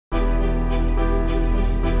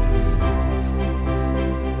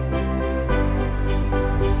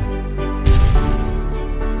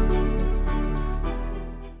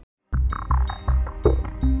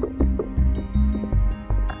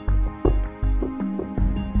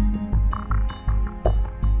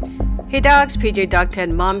Hey dogs, PJ Dog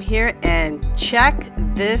 10 Mom here, and check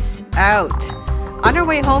this out. On our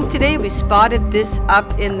way home today, we spotted this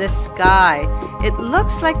up in the sky. It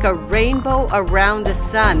looks like a rainbow around the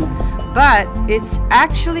sun, but it's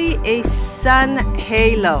actually a sun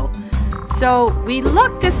halo. So we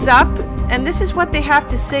looked this up, and this is what they have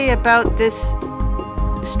to say about this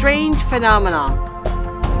strange phenomenon.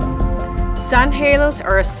 Sun halos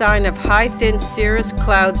are a sign of high thin cirrus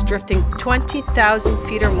clouds drifting 20,000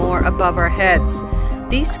 feet or more above our heads.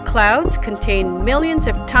 These clouds contain millions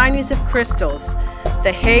of tinies of crystals.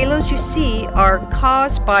 The halos you see are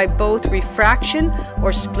caused by both refraction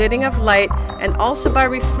or splitting of light and also by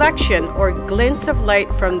reflection or glints of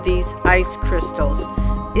light from these ice crystals.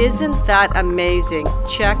 Isn't that amazing?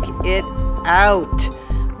 Check it out.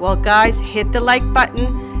 Well guys, hit the like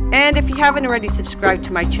button. And if you haven't already subscribed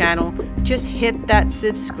to my channel, just hit that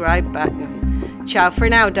subscribe button. Ciao for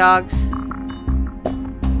now, dogs.